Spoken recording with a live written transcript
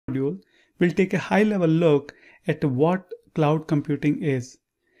module, we'll take a high-level look at what cloud computing is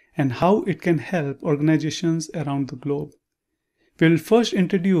and how it can help organizations around the globe. We'll first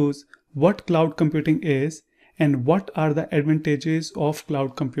introduce what cloud computing is and what are the advantages of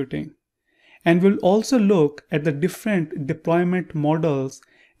cloud computing. And we'll also look at the different deployment models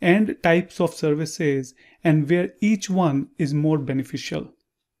and types of services and where each one is more beneficial.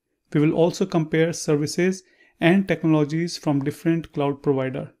 We will also compare services and technologies from different cloud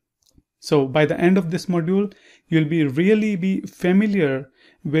providers. So by the end of this module, you'll really be familiar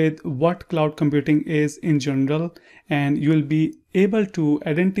with what cloud computing is in general, and you'll be able to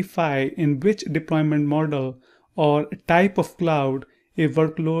identify in which deployment model or type of cloud a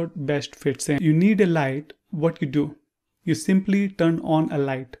workload best fits in. You need a light. What you do? You simply turn on a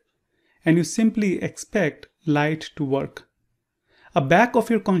light and you simply expect light to work. A back of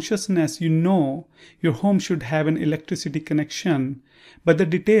your consciousness, you know your home should have an electricity connection, but the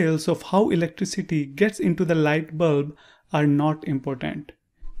details of how electricity gets into the light bulb are not important.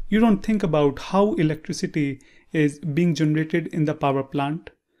 You don't think about how electricity is being generated in the power plant,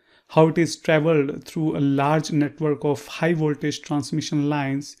 how it is traveled through a large network of high voltage transmission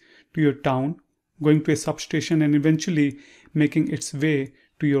lines to your town, going to a substation and eventually making its way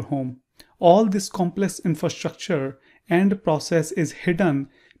to your home. All this complex infrastructure and process is hidden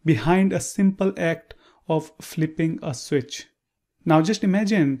behind a simple act of flipping a switch. Now just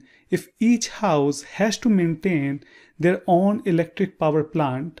imagine if each house has to maintain their own electric power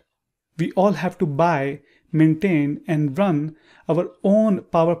plant. We all have to buy, maintain, and run our own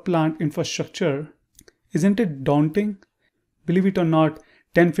power plant infrastructure. Isn't it daunting? Believe it or not,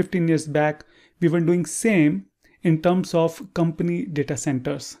 10-15 years back, we were doing same in terms of company data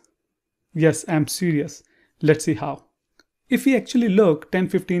centers. Yes, I'm serious. Let's see how. If we actually look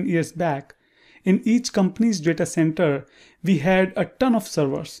 10-15 years back, in each company's data center, we had a ton of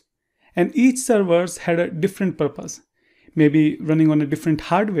servers, and each servers had a different purpose, maybe running on a different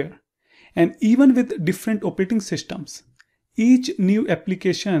hardware, and even with different operating systems. Each new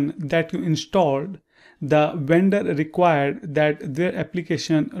application that you installed, the vendor required that their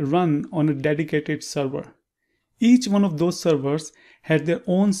application run on a dedicated server. Each one of those servers had their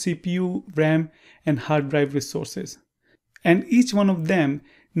own CPU, RAM, and hard drive resources. And each one of them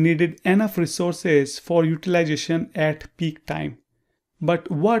needed enough resources for utilization at peak time.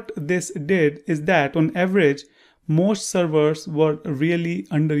 But what this did is that on average, most servers were really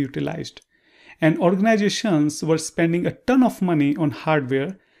underutilized. And organizations were spending a ton of money on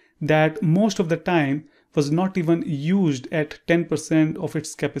hardware that most of the time was not even used at 10% of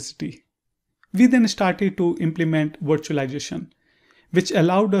its capacity. We then started to implement virtualization, which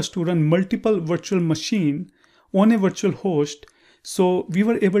allowed us to run multiple virtual machines on a virtual host, so we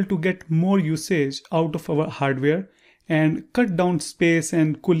were able to get more usage out of our hardware and cut down space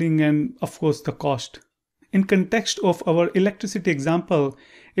and cooling and of course the cost. In context of our electricity example,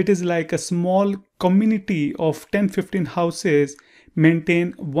 it is like a small community of 10-15 houses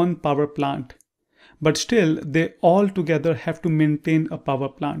maintain one power plant, but still they all together have to maintain a power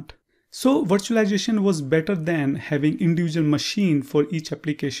plant. So virtualization was better than having individual machine for each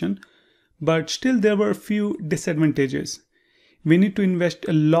application, but still there were a few disadvantages. We need to invest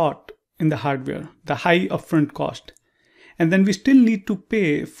a lot in the hardware, the high upfront cost. And then we still need to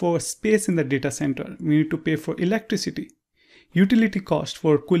pay for space in the data center. We need to pay for electricity, utility cost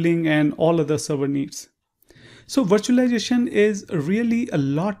for cooling and all other server needs. So virtualization is really a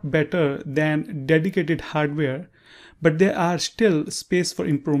lot better than dedicated hardware, but there are still space for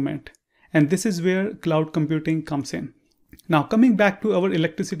improvement. And this is where cloud computing comes in. Now coming back to our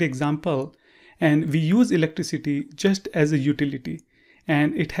electricity example, and we use electricity just as a utility,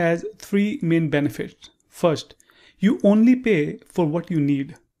 and it has three main benefits. First, you only pay for what you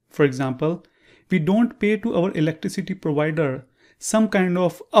need. For example, we don't pay to our electricity provider some kind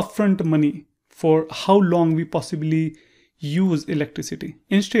of upfront money for how long we possibly use electricity.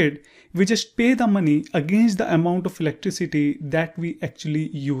 Instead, we just pay the money against the amount of electricity that we actually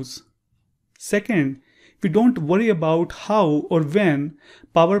use. Second, we don't worry about how or when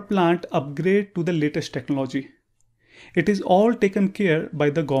power plant upgrade to the latest technology. It is all taken care by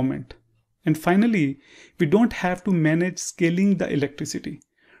the government. And finally, we don't have to manage scaling the electricity.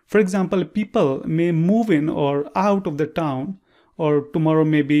 For example, people may move in or out of the town, or tomorrow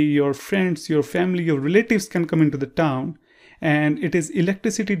maybe your friends, your family, your relatives can come into the town, and it is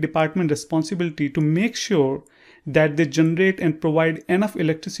electricity department responsibility to make sure that they generate and provide enough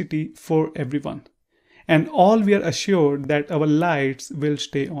electricity for everyone. And all we are assured that our lights will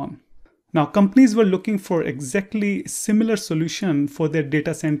stay on. Now, companies were looking for exactly similar solution for their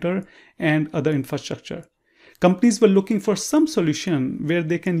data center and other infrastructure. Companies were looking for some solution where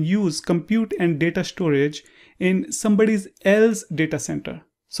they can use compute and data storage in somebody else's data center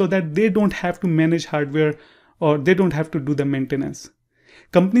so that they don't have to manage hardware or they don't have to do the maintenance.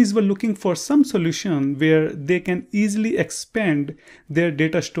 Companies were looking for some solution where they can easily expand their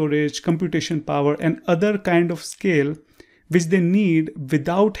data storage, computation power, and other kind of scale which they need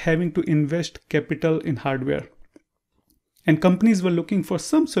without having to invest capital in hardware. And companies were looking for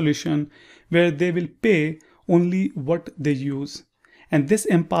some solution where they will pay only what they use. And this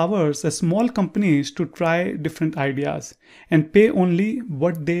empowers the small companies to try different ideas and pay only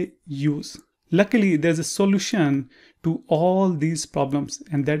what they use. Luckily, there's a solution to all these problems,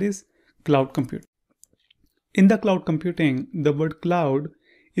 and that is cloud computing. In the cloud computing, the word cloud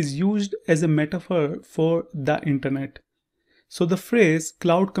is used as a metaphor for the internet. So the phrase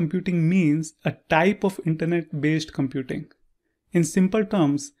cloud computing means a type of internet-based computing. In simple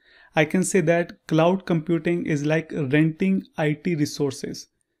terms, I can say that cloud computing is like renting IT resources,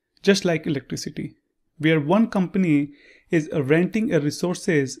 just like electricity, where one company is renting a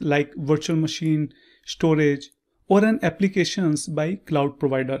resources like virtual machine, storage, or an applications by cloud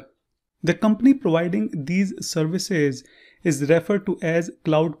provider. The company providing these services is referred to as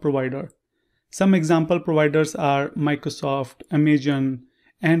cloud provider. Some example providers are Microsoft, Amazon,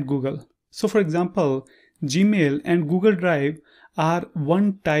 and Google. So for example, Gmail and Google Drive are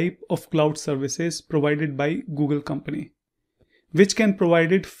one type of cloud services provided by Google company, which can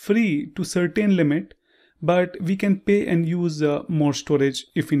provide it free to certain limit, but we can pay and use more storage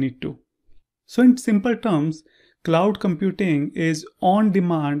if we need to. So in simple terms, cloud computing is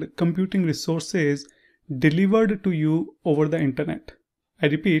on-demand computing resources delivered to you over the internet. I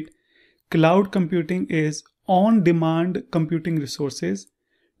repeat, cloud computing is on-demand computing resources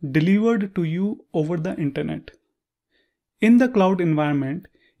delivered to you over the internet. In the cloud environment,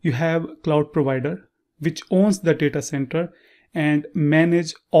 you have cloud provider, which owns the data center and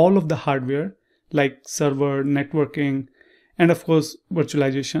manage all of the hardware like server, networking, and of course,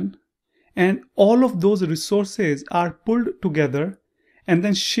 virtualization. And all of those resources are pulled together and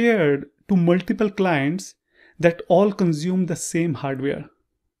then shared to multiple clients that all consume the same hardware.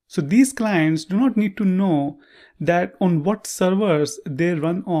 So these clients do not need to know that on what servers they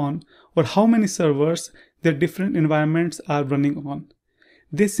run on or how many servers their different environments are running on.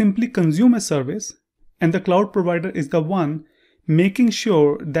 They simply consume a service, and the cloud provider is the one making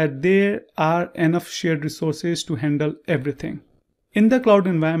sure that there are enough shared resources to handle everything. In the cloud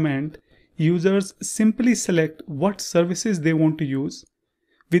environment, users simply select what services they want to use,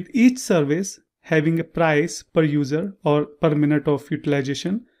 with each service having a price per user or per minute of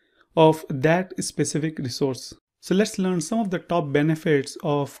utilization of that specific resource. So let's learn some of the top benefits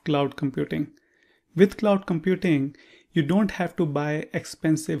of cloud computing. With cloud computing, you don't have to buy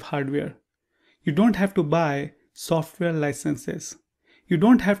expensive hardware. You don't have to buy software licenses. You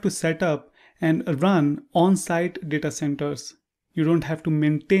don't have to set up and run on-site data centers. You don't have to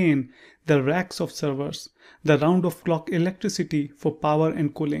maintain the racks of servers, the round-of-clock electricity for power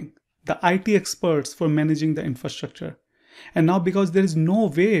and cooling, the IT experts for managing the infrastructure. And now because there is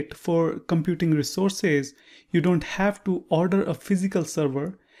no wait for computing resources, you don't have to order a physical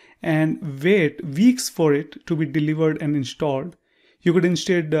server and wait weeks for it to be delivered and installed. You could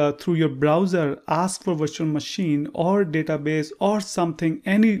instead, through your browser, ask for virtual machine or database or something,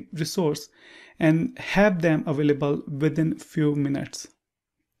 any resource, and have them available within few minutes.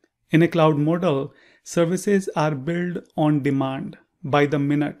 In a cloud model, services are built on demand, by the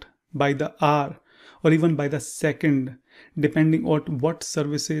minute, by the hour, or even by the second, depending on what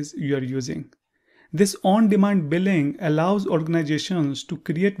services you are using. This on-demand billing allows organizations to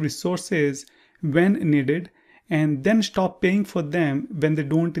create resources when needed and then stop paying for them when they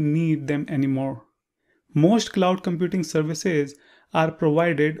don't need them anymore. Most cloud computing services are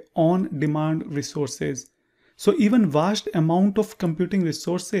provided on-demand resources. So even vast amount of computing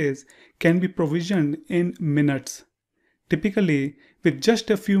resources can be provisioned in minutes. Typically, with just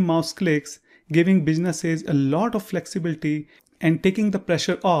a few mouse clicks, giving businesses a lot of flexibility and taking the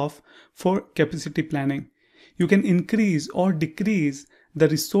pressure off for capacity planning. You can increase or decrease the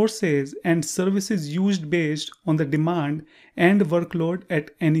resources and services used based on the demand and workload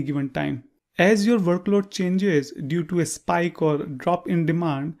at any given time. As your workload changes due to a spike or drop in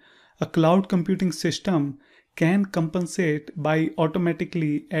demand, a cloud computing system can compensate by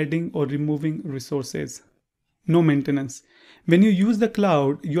automatically adding or removing resources. No maintenance. When you use the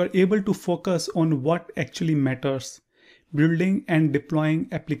cloud, you are able to focus on what actually matters: building and deploying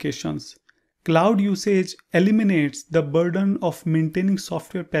applications. Cloud usage eliminates the burden of maintaining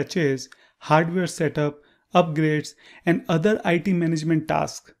software patches, hardware setup, upgrades, and other IT management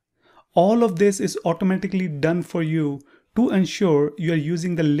tasks. All of this is automatically done for you to ensure you are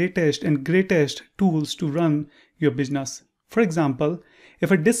using the latest and greatest tools to run your business. For example,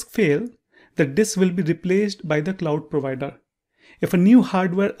 if a disk fails, the disk will be replaced by the cloud provider. If a new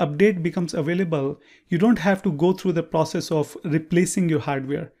hardware update becomes available, you don't have to go through the process of replacing your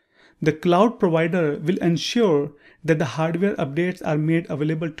hardware. The cloud provider will ensure that the hardware updates are made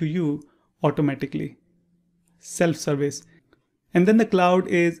available to you automatically. Self-service. And then the cloud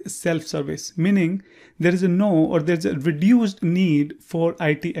is self-service, meaning there's a reduced need for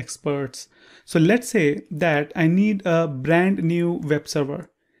IT experts. So let's say that I need a brand new web server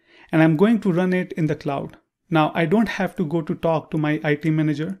and I'm going to run it in the cloud. Now I don't have to go to talk to my IT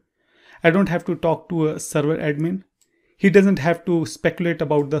manager. I don't have to talk to a server admin. He doesn't have to speculate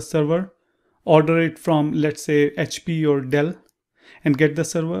about the server, order it from, let's say, HP or Dell, and get the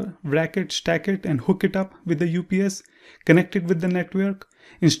server, rack it, stack it, and hook it up with the UPS, connect it with the network,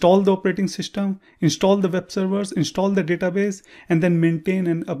 install the operating system, install the web servers, install the database, and then maintain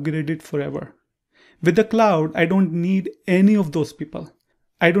and upgrade it forever. With the cloud, I don't need any of those people.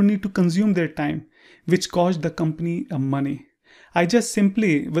 I don't need to consume their time, which cost the company money. I just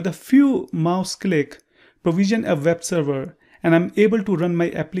simply, with a few mouse click, provision a web server, and I'm able to run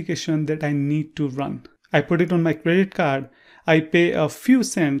my application that I need to run. I put it on my credit card. I pay a few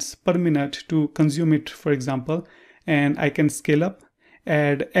cents per minute to consume it, for example, and I can scale up,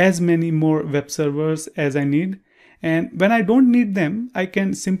 add as many more web servers as I need. And when I don't need them, I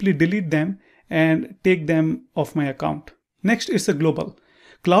can simply delete them and take them off my account. Next is a global.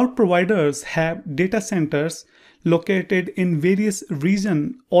 Cloud providers have data centers located in various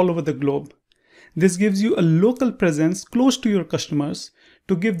regions all over the globe. This gives you a local presence close to your customers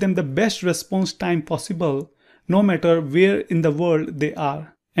to give them the best response time possible, no matter where in the world they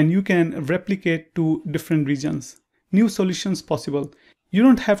are. And you can replicate to different regions. New solutions possible. You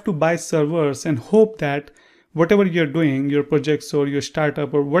don't have to buy servers and hope that whatever you're doing, your projects or your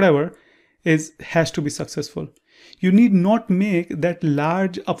startup or whatever, has to be successful. You need not make that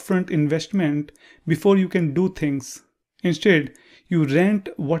large upfront investment before you can do things. Instead, you rent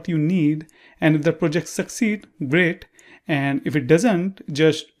what you need, and if the project succeeds, great. And if it doesn't,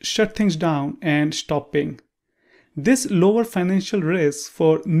 just shut things down and stop paying. This lower financial risk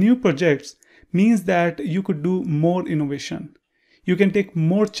for new projects means that you could do more innovation. You can take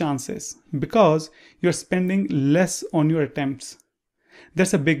more chances because you're spending less on your attempts.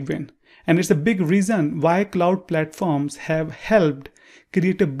 That's a big win. And it's a big reason why cloud platforms have helped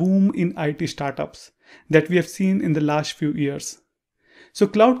create a boom in IT startups that we have seen in the last few years. So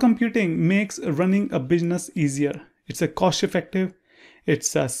cloud computing makes running a business easier. It's cost-effective,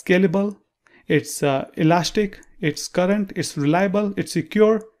 it's scalable, it's elastic, it's current, it's reliable, it's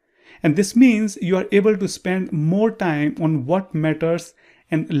secure. And this means you are able to spend more time on what matters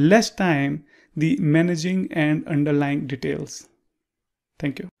and less time the managing and underlying details.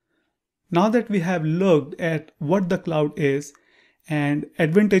 Thank you. Now that we have looked at what the cloud is and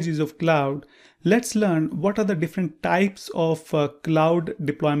advantages of cloud, let's learn what are the different types of cloud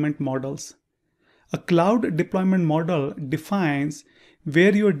deployment models. A cloud deployment model defines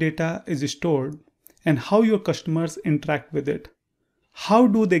where your data is stored and how your customers interact with it. How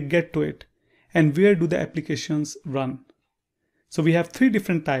do they get to it, and where do the applications run? So we have three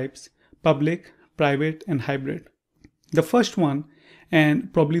different types: public, private, and hybrid. The first one,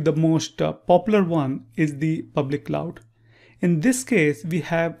 and probably the most popular one, is the public cloud. In this case, we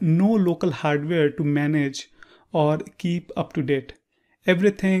have no local hardware to manage or keep up to date.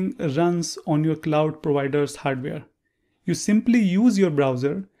 Everything runs on your cloud provider's hardware. You simply use your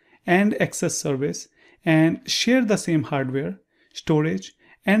browser and access service and share the same hardware, storage,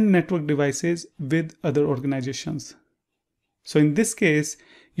 and network devices with other organizations. So in this case,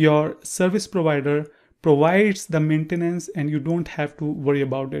 your service provider provides the maintenance and you don't have to worry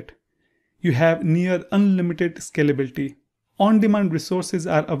about it. You have near unlimited scalability. On-demand resources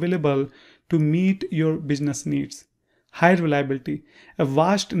are available to meet your business needs. High reliability. A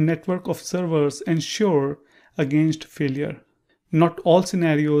vast network of servers ensure against failure. Not all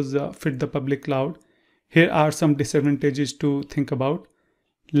scenarios fit the public cloud. Here are some disadvantages to think about.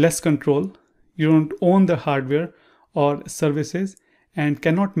 Less control. You don't own the hardware or services and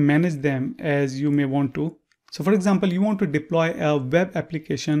cannot manage them as you may want to. So for example, you want to deploy a web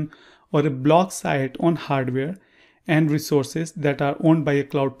application or a blog site on hardware and resources that are owned by a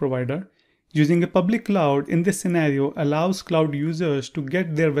cloud provider. Using a public cloud in this scenario allows cloud users to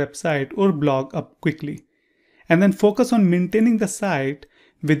get their website or blog up quickly and then focus on maintaining the site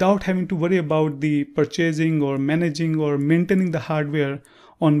without having to worry about the purchasing or managing or maintaining the hardware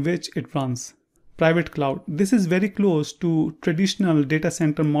on which it runs. private cloud. This is very close to traditional data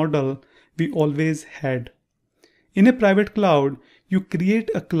center model we always had. In a private cloud, you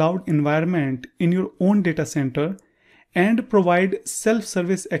create a cloud environment in your own data center and provide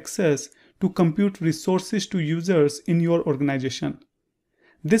self-service access to compute resources to users in your organization.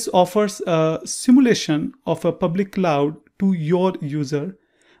 This offers a simulation of a public cloud to your user,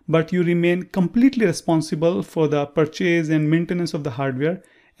 but you remain completely responsible for the purchase and maintenance of the hardware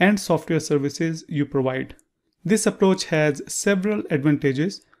and software services you provide. This approach has several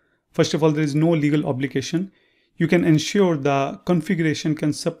advantages. First of all, there is no legal obligation. You can ensure the configuration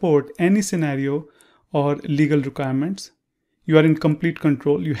can support any scenario or legal requirements. You are in complete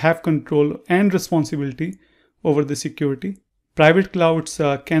control. You have control and responsibility over the security. Private clouds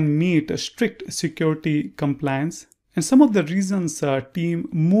can meet a strict security compliance. And some of the reasons team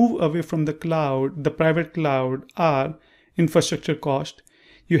move away from the private cloud are infrastructure cost.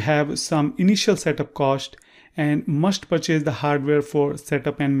 You have some initial setup cost and must purchase the hardware for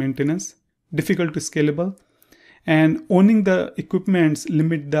setup and maintenance. Difficult to scalable. And owning the equipments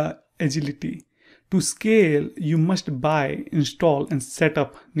limit the agility. To scale, you must buy, install, and set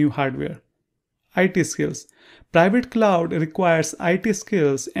up new hardware. IT skills. Private cloud requires IT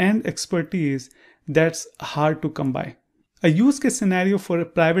skills and expertise that's hard to come by. A use case scenario for a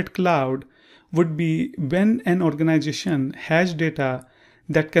private cloud would be when an organization has data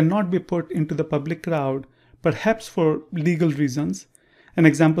that cannot be put into the public cloud, perhaps for legal reasons. An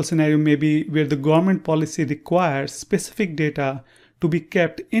example scenario may be where the government policy requires specific data to be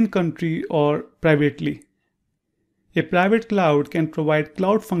kept in country or privately. A private cloud can provide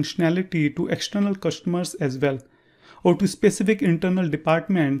cloud functionality to external customers as well, or to specific internal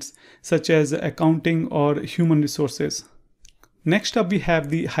departments such as accounting or human resources. Next up, we have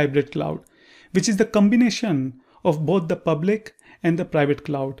the hybrid cloud, which is the combination of both the public and the private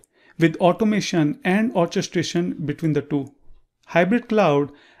cloud, with automation and orchestration between the two. Hybrid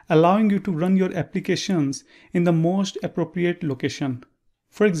cloud allowing you to run your applications in the most appropriate location.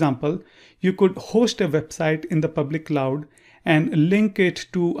 For example, you could host a website in the public cloud and link it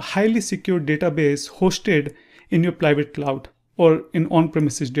to a highly secure database hosted in your private cloud or in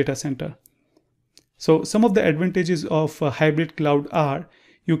on-premises data center. So some of the advantages of a hybrid cloud are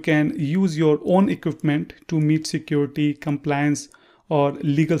you can use your own equipment to meet security, compliance, or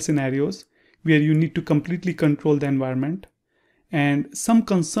legal scenarios where you need to completely control the environment. And some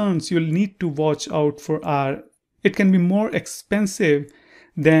concerns you'll need to watch out for are it can be more expensive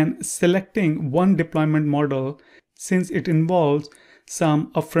than selecting one deployment model since it involves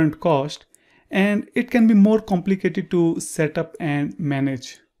some upfront cost, and it can be more complicated to set up and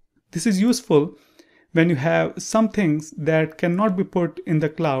manage. This is useful when you have some things that cannot be put in the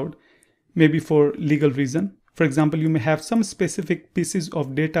cloud, maybe for legal reason. For example, you may have some specific pieces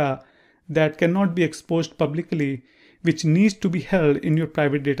of data that cannot be exposed publicly, which needs to be held in your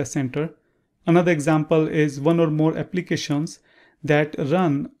private data center. Another example is one or more applications that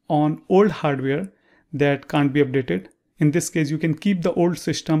run on old hardware that can't be updated. In this case, you can keep the old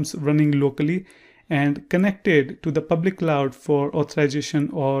systems running locally and connected to the public cloud for authorization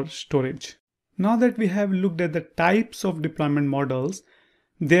or storage. Now that we have looked at the types of deployment models,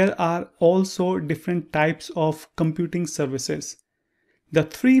 there are also different types of computing services. The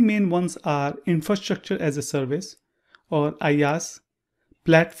three main ones are infrastructure as a service, or IaaS,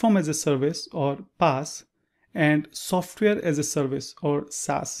 platform as a service, or PaaS, and software as a service, or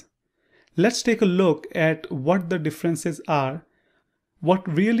SaaS. Let's take a look at what the differences are. What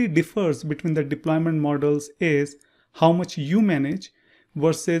really differs between the deployment models is how much you manage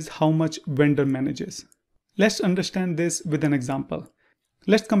versus how much vendor manages. Let's understand this with an example.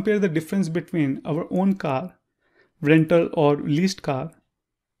 Let's compare the difference between our own car, rental or leased car,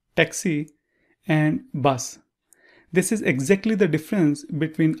 taxi, and bus. This is exactly the difference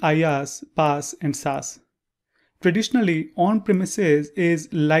between IaaS, PaaS, and SaaS. Traditionally, on-premises is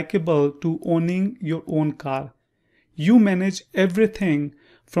likable to owning your own car. You manage everything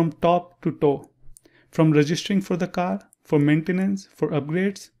from top to toe, from registering for the car, for maintenance, for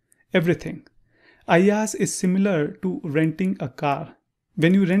upgrades, everything. IaaS is similar to renting a car.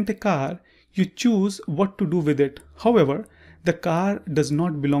 When you rent a car, you choose what to do with it. However, the car does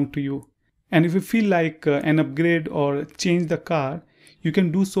not belong to you. And if you feel like an upgrade or change the car, you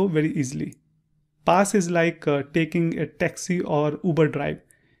can do so very easily. PaaS is like taking a taxi or Uber drive.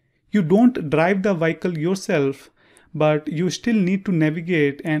 You don't drive the vehicle yourself, but you still need to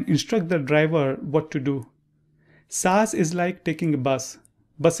navigate and instruct the driver what to do. SaaS is like taking a bus.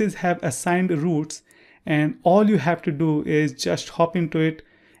 Buses have assigned routes, and all you have to do is just hop into it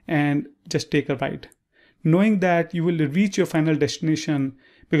and just take a ride, knowing that you will reach your final destination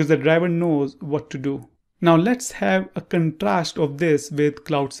because the driver knows what to do. Now let's have a contrast of this with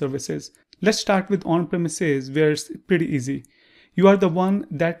cloud services. Let's start with on-premises, where it's pretty easy. You are the one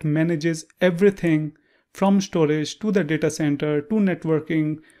that manages everything from storage to the data center to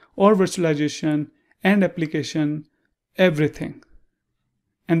networking or virtualization and application, everything.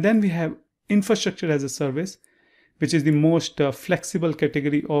 And then we have infrastructure as a service, which is the most flexible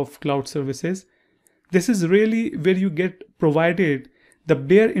category of cloud services. This is really where you get provided the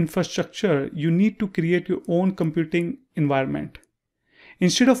bare infrastructure you need to create your own computing environment.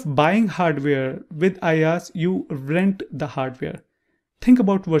 Instead of buying hardware with IaaS, you rent the hardware. Think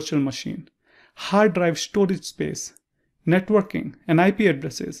about virtual machine, hard drive storage space, networking and IP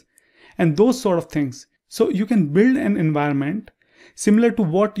addresses, and those sort of things. So you can build an environment similar to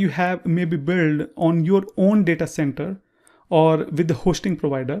what you have maybe built on your own data center or with the hosting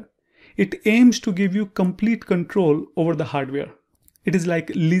provider. It aims to give you complete control over the hardware. It is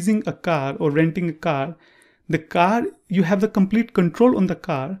like leasing a car or renting a car. The car, you have the complete control on the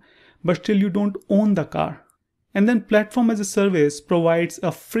car, but still you don't own the car. And then platform as a service provides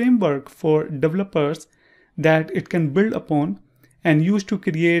a framework for developers that it can build upon and use to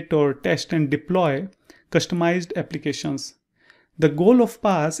create or test and deploy customized applications. The goal of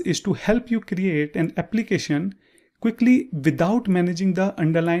PaaS is to help you create an application quickly without managing the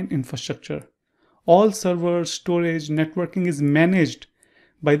underlying infrastructure. All servers, storage, networking is managed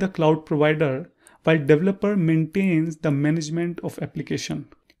by the cloud provider, while developer maintains the management of application.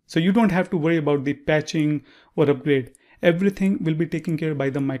 So you don't have to worry about the patching or upgrade. Everything will be taken care of by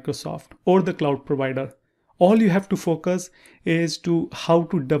the Microsoft or the cloud provider. All you have to focus is to how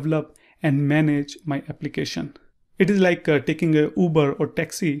to develop and manage my application. It is like taking a Uber or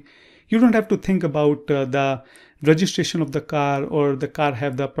taxi. You don't have to think about the registration of the car or the car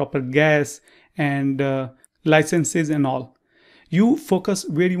have the proper gas and licenses and all. You focus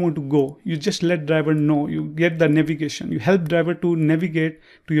where you want to go. You just let driver know. You get the navigation. You help driver to navigate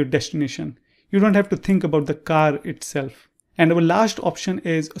to your destination. You don't have to think about the car itself. And our last option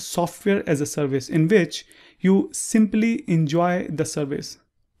is software as a service, in which you simply enjoy the service.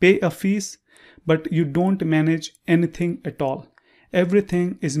 Pay a fees, but you don't manage anything at all.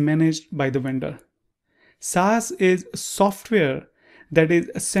 Everything is managed by the vendor. SaaS is software that is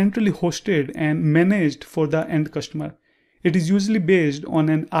centrally hosted and managed for the end customer. It is usually based on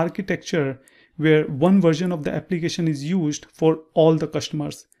an architecture where one version of the application is used for all the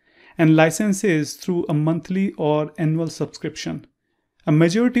customers and licenses through a monthly or annual subscription. A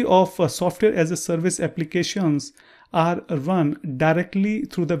majority of software as a service applications are run directly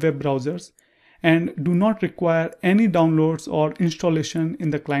through the web browsers and do not require any downloads or installation in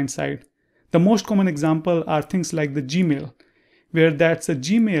the client side. The most common example are things like the Gmail, where that's a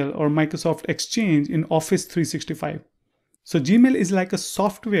Gmail or Microsoft Exchange in Office 365. So Gmail is like a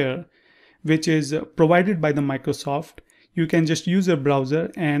software which is provided by the Microsoft. You can just use a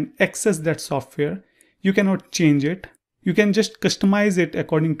browser and access that software. You cannot change it. You can just customize it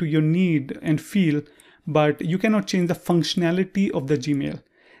according to your need and feel, but you cannot change the functionality of the Gmail.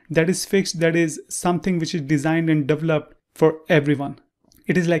 That is fixed. That is something which is designed and developed for everyone.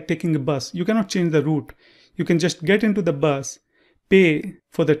 It is like taking a bus. You cannot change the route. You can just get into the bus, pay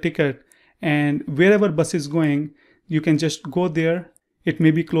for the ticket, and wherever bus is going, you can just go there. It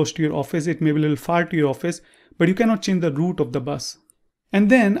may be close to your office, it may be a little far to your office, but you cannot change the route of the bus. And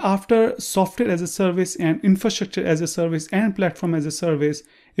then after software as a service and infrastructure as a service and platform as a service,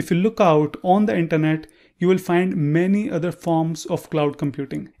 if you look out on the internet, you will find many other forms of cloud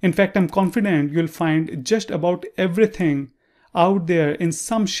computing. In fact, I'm confident you'll find just about everything out there in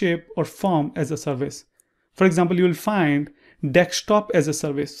some shape or form as a service. For example, you will find desktop as a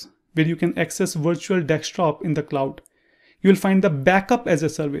service, where you can access virtual desktop in the cloud. You will find the backup as a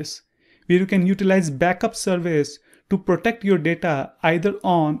service, where you can utilize backup service to protect your data either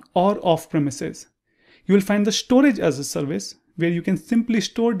on or off premises. You will find the storage as a service, where you can simply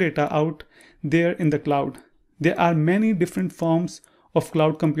store data out there in the cloud. There are many different forms of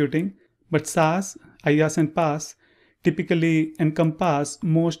cloud computing, but SaaS, IaaS and PaaS typically encompass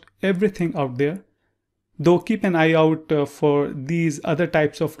most everything out there. Though keep an eye out for these other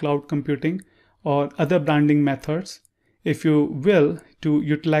types of cloud computing or other branding methods, if you will, to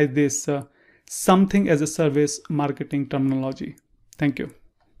utilize this something as a service marketing terminology. Thank you.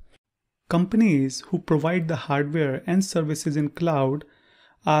 Companies who provide the hardware and services in cloud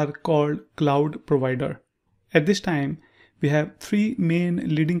are called cloud provider. At this time, we have three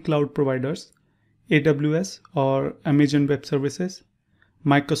main leading cloud providers: AWS or Amazon Web Services,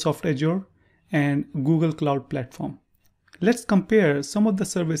 Microsoft Azure, and Google Cloud Platform. Let's compare some of the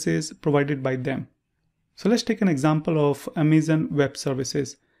services provided by them. So let's take an example of Amazon Web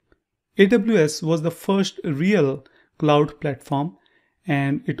Services. AWS was the first real cloud platform,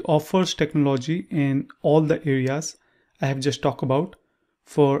 and it offers technology in all the areas I have just talked about.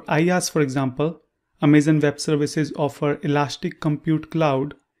 For IaaS, for example, Amazon Web Services offer Elastic Compute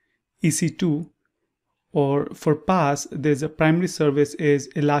Cloud, EC2, or for PaaS, there's a primary service is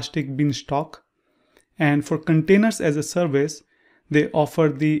Elastic Beanstalk. And for containers as a service, they offer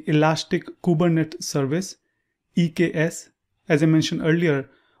the Elastic Kubernetes Service, EKS. As I mentioned earlier,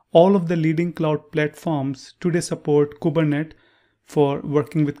 all of the leading cloud platforms today support Kubernetes for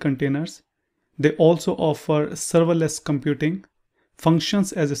working with containers. They also offer serverless computing,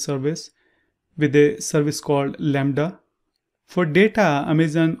 functions as a service with a service called Lambda. For data,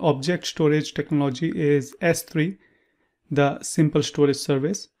 Amazon Object Storage technology is S3, the simple storage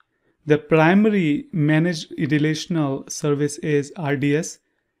service. The primary managed relational service is RDS,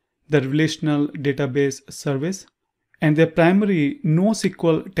 the relational database service. And their primary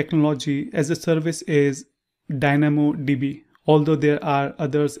NoSQL technology as a service is DynamoDB, although there are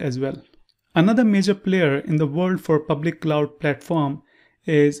others as well. Another major player in the world for public cloud platform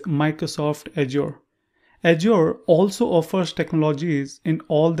is Microsoft Azure. Azure also offers technologies in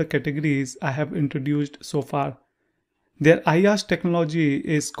all the categories I have introduced so far. Their IaaS technology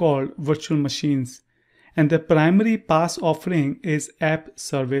is called virtual machines, and their primary PaaS offering is app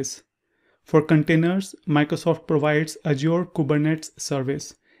service. For containers, Microsoft provides Azure Kubernetes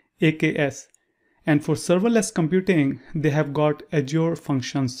Service, AKS, and for serverless computing, they have got Azure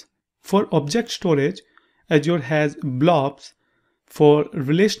Functions. For object storage, Azure has blobs. For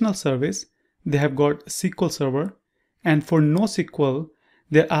relational service, they have got SQL Server, and for NoSQL,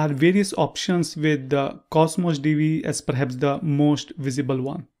 there are various options with the Cosmos DB as perhaps the most visible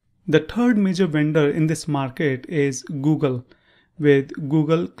one. The third major vendor in this market is Google with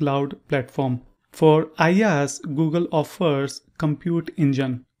Google Cloud Platform. For IaaS, Google offers Compute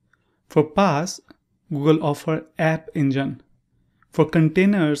Engine. For PaaS, Google offers App Engine. For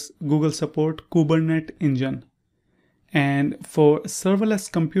containers, Google support Kubernetes Engine. And for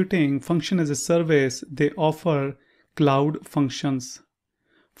serverless computing, function as a service, they offer Cloud Functions.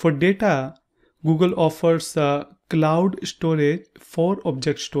 For data, Google offers Cloud Storage for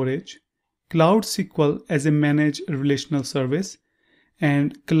object storage, Cloud SQL as a managed relational service,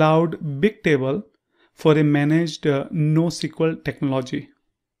 and Cloud Bigtable for a managed NoSQL technology.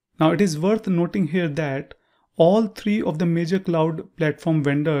 Now it is worth noting here that all three of the major cloud platform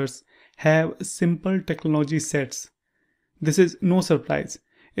vendors have simple technology sets. This is no surprise.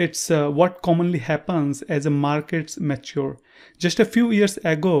 It's what commonly happens as the markets mature. Just a few years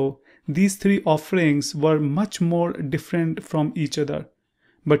ago, these three offerings were much more different from each other.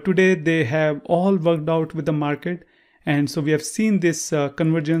 But today they have all worked out with the market, and so we have seen this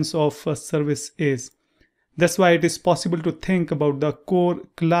convergence of services. That's why it is possible to think about the core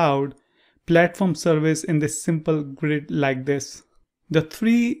cloud platform service in this simple grid like this. The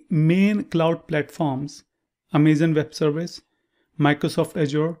three main cloud platforms, Amazon Web Service, Microsoft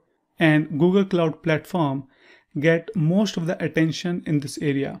Azure, and Google Cloud Platform, get most of the attention in this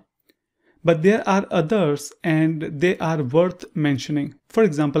area. But there are others and they are worth mentioning. For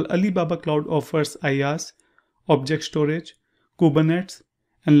example, Alibaba Cloud offers IaaS, object storage, Kubernetes,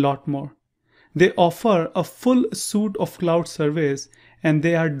 and a lot more. They offer a full suite of cloud service and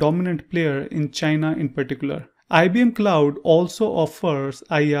they are dominant player in China in particular. IBM Cloud also offers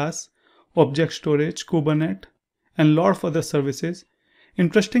IaaS, object storage, Kubernetes, and a lot of other services.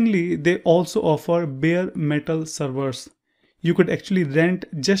 Interestingly, they also offer bare metal servers. You could actually rent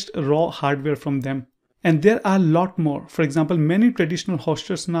just raw hardware from them. And there are a lot more. For example, many traditional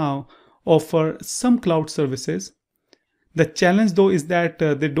hosters now offer some cloud services. The challenge though is that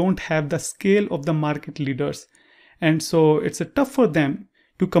they don't have the scale of the market leaders. And so it's tough for them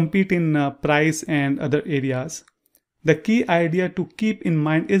to compete in price and other areas. The key idea to keep in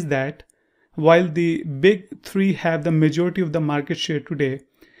mind is that while the big three have the majority of the market share today,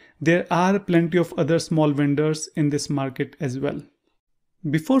 there are plenty of other small vendors in this market as well.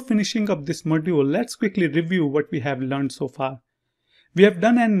 Before finishing up this module, let's quickly review what we have learned so far. We have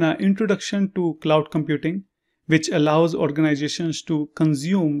done an introduction to cloud computing, which allows organizations to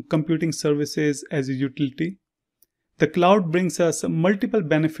consume computing services as a utility. The cloud brings us multiple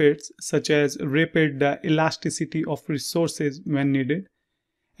benefits such as rapid elasticity of resources when needed.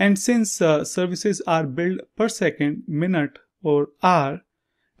 And since services are billed per second, minute, or hour,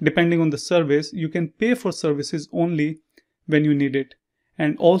 depending on the service, you can pay for services only when you need it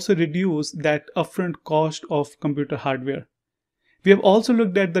and also reduce that upfront cost of computer hardware. We have also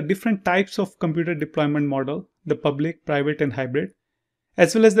looked at the different types of computer deployment model, the public, private, and hybrid.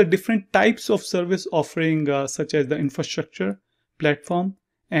 as well as the different types of service offering such as the infrastructure, platform,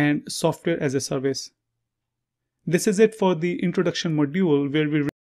 and software as a service. This is it for the introduction module where we